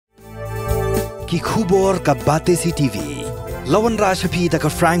ki khubor ka Batesi TV. Lawan Rashaphi da ka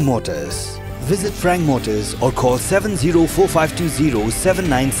Frank Motors. Visit Frank Motors or call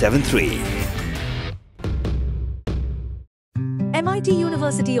 7045207973. MIT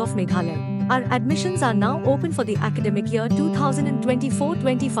University of Meghalaya. Our admissions are now open for the academic year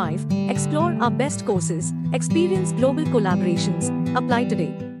 2024-25. Explore our best courses, experience global collaborations. Apply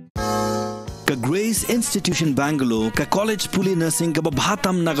today. Ka Grace Institution Bangalore ka College Pulit Nursing ka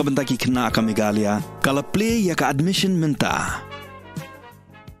babhatam na kabanta ki Khynra ka Meghalaya kala play ya ka admission minta.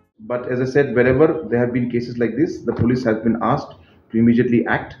 But as I said, wherever there have been cases like this, the police has been asked to immediately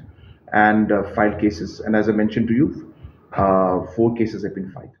act and file cases. And as I mentioned to you, 4 cases have been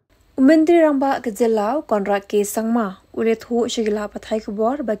filed. Menteri Ramba ke Jylla kontrak ke sangma ulet hu shigila pathai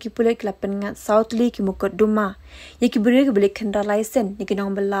kubor bagi Pulit ke Pynngat Tylli ki Mukotduma ye ki beri ke beli Khynra Laisen ni ki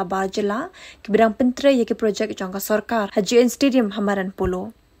Nongbylla ba Jylla ki bidang pentre ye ki projek jangka sarkar Haji Stadium Hamaran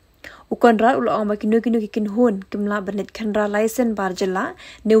Polo ukonra ulo ang bagi nu ki kinhun kimla benit Khynra Laisen ba Jylla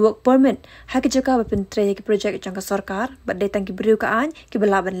ni work permit ha ki jaka ba pentre ye ki projek jangka sarkar ba datang ki beri ka an ki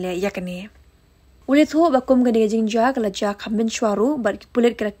bela ban le yakni ulit ho bakum ga negajing ja kala ja khamin shwaru bar ki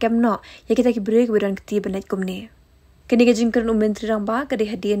Pulit kala kemno ye kita ki break beran kti banat kumne kini gajing kan menteri ramba ka de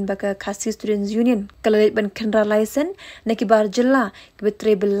hadian baka khasi students union kala ban Khynra Laisen na ki bar Jylla ki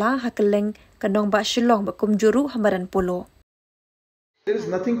betre billa hakeleng kanong ba shillong bakum juru hamaran polo. There is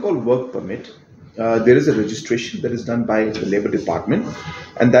nothing called work permit. There is a registration that is done by the Labour Department,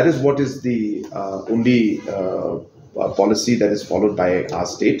 and that is what is the only policy that is followed by our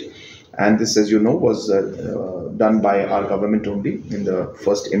state. And this, as you know, was done by our government only in the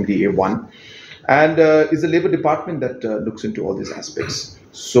first MDA1, and is the Labour Department that looks into all these aspects.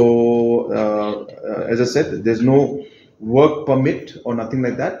 So, as I said, there's no work permit or nothing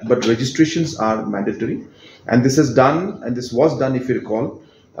like that, but registrations are mandatory, and this is done, and this was done, if you recall,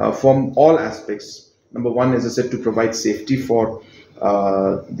 from all aspects. Number one, as I said, to provide safety for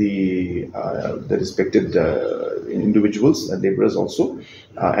the respected individuals and laborers also,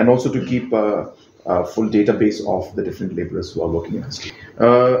 and also to keep a full database of the different laborers who are working in the state.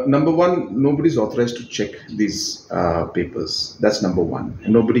 Number one, nobody is authorized to check these papers. That's number one,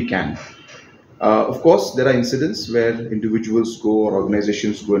 and nobody can. Of course, there are incidents where individuals go or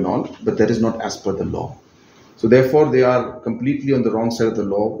organizations go and all, but that is not as per the law. So therefore, they are completely on the wrong side of the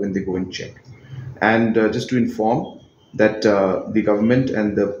law when they go and check. And just to inform that the government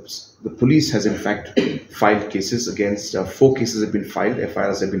and the police has in fact filed cases against 4 cases have been filed,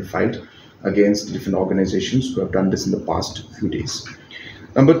 FIRs have been filed against different organizations who have done this in the past few days.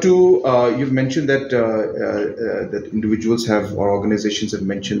 Number 2, you've mentioned that that individuals have or organizations have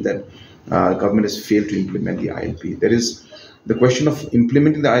mentioned that government has failed to implement the ILP. There is the question of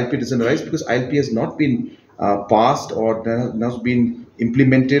implementing the ILP doesn't arise because ILP has not been passed or not been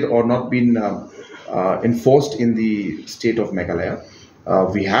implemented or not been enforced in the state of Meghalaya.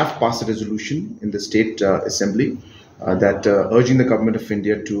 We have passed a resolution in the state assembly that urging the government of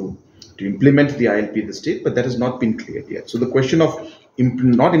India to implement the ILP in the state, but that has not been cleared yet. So the question of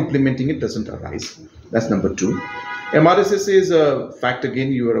not implementing it doesn't arise. That's number 2. MRSSA is a fact.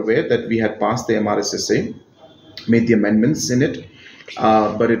 Again, you are aware that we had passed the MRSSA, made the amendments in it,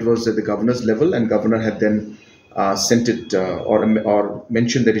 but it was at the governor's level, and governor had then sent it or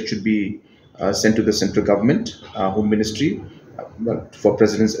mentioned that it should be sent to the central government, Home Ministry, for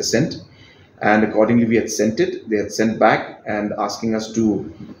President's assent. And accordingly, we had sent it. They had sent back and asking us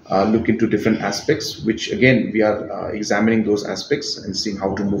to look into different aspects, which again, we are examining those aspects and seeing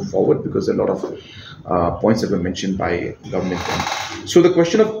how to move forward because a lot of points that were mentioned by government. So the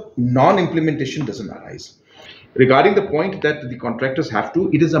question of non-implementation doesn't arise. Regarding the point that the contractors have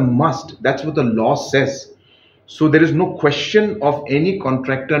to, it is a must. That's what the law says. So there is no question of any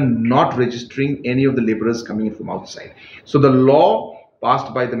contractor not registering any of the laborers coming in from outside. So the law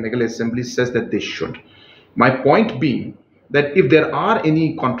passed by the Meghalaya Assembly says that they should. My point being that if there are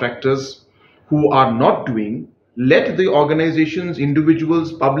any contractors who are not doing, let the organizations,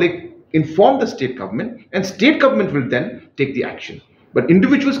 individuals, public inform the state government, and state government will then take the action. But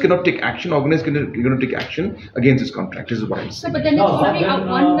individuals cannot take action, organizations cannot take action against this contract. This is what I'm saying. So, but then it's only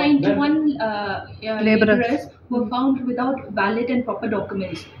 191 laborers were found without valid and proper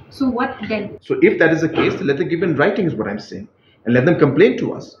documents. So what then? So if that is the case, let them give in writing is what I'm saying. And let them complain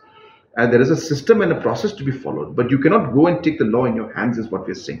to us. And there is a system and a process to be followed. But you cannot go and take the law in your hands is what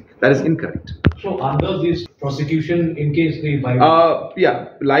we're saying. That is incorrect. So under this prosecution, in case the libel? Yeah,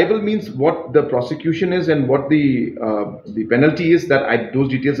 libel means what the prosecution is and what the penalty is. That those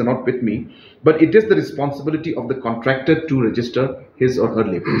details are not with me. But it is the responsibility of the contractor to register his or her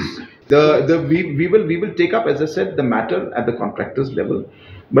laborers. We will take up, as I said, the matter at the contractor's level.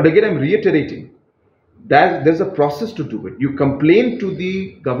 But again, I'm reiterating there's a process to do it. You complain to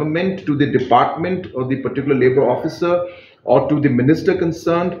the government, to the department or the particular labor officer or to the minister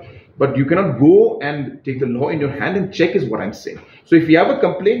concerned, but you cannot go and take the law in your hand and check, is what I'm saying. So if you have a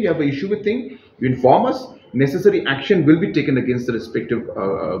complaint, you have an issue with thing, you inform us. Necessary action will be taken against the respective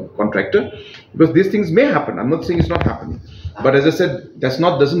contractor, because these things may happen. I'm not saying it's not happening, but as I said,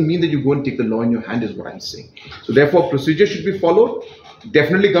 doesn't mean that you go and take the law in your hand, is what I'm saying. So therefore, procedure should be followed.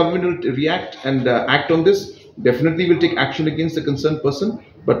 Definitely government will react and act on this. Definitely will take action against the concerned person,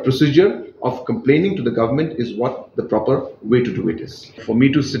 but procedure of complaining to the government is what the proper way to do it is. For me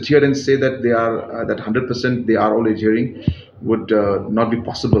to sit here and say that they are that 100% they are all adhering would not be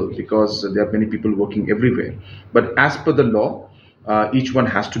possible, because there are many people working everywhere. But as per the law, each one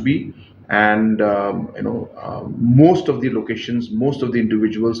has to be, and most of the locations, most of the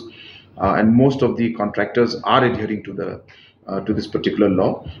individuals, and most of the contractors are adhering to this particular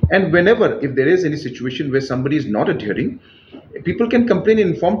law. And whenever, if there is any situation where somebody is not adhering, people can complain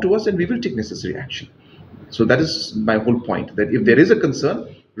and inform to us, and we will take necessary action. So that is my whole point, that if there is a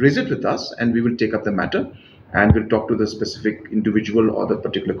concern, raise it with us and we will take up the matter, and we'll talk to the specific individual or the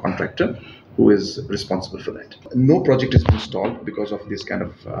particular contractor who is responsible for that. No project has been stalled because of this kind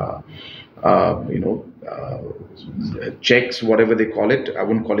of checks, whatever they call it. I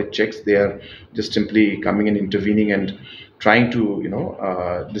wouldn't call it checks. They are just simply coming and intervening and trying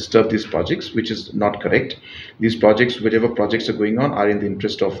to disturb these projects, which is not correct. These projects, whatever projects are going on, are in the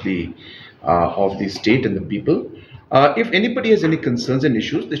interest of the state and the people. If anybody has any concerns and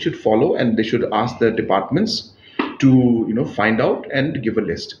issues, they should follow and they should ask the departments to find out and give a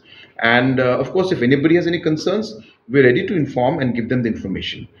list. And of course, if anybody has any concerns, we're ready to inform and give them the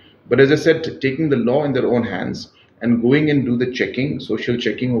information. But as I said, taking the law in their own hands and going and do the checking, social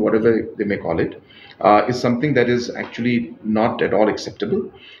checking or whatever they may call it, is something that is actually not at all acceptable.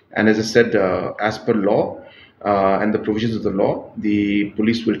 And as I said, as per law and the provisions of the law, the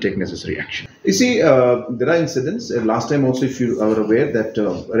police will take necessary action. You see, there are incidents. Last time also, if you are aware, that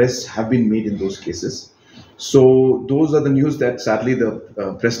arrests have been made in those cases. So those are the news that sadly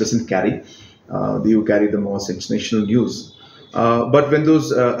the press doesn't carry. They carry the more sensational news. But when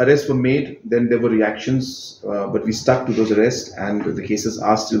those arrests were made, then there were reactions, but we stuck to those arrests and the cases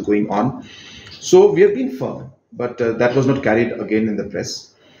are still going on. So we have been firm, but that was not carried again in the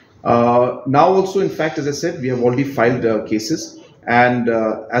press. Now also, in fact, as I said, we have already filed cases, and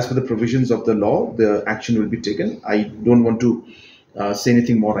as per the provisions of the law, the action will be taken. I don't want to say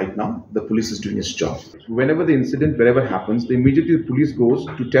anything more right now. The police is doing its job. Whenever the incident, wherever happens, immediately the police goes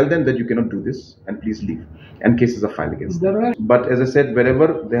to tell them that you cannot do this and please leave, and cases are filed against them. But as I said,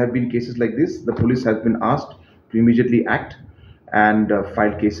 wherever there have been cases like this, the police has been asked to immediately act and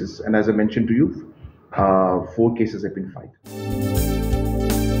file cases. And as I mentioned to you, 4 cases have been filed.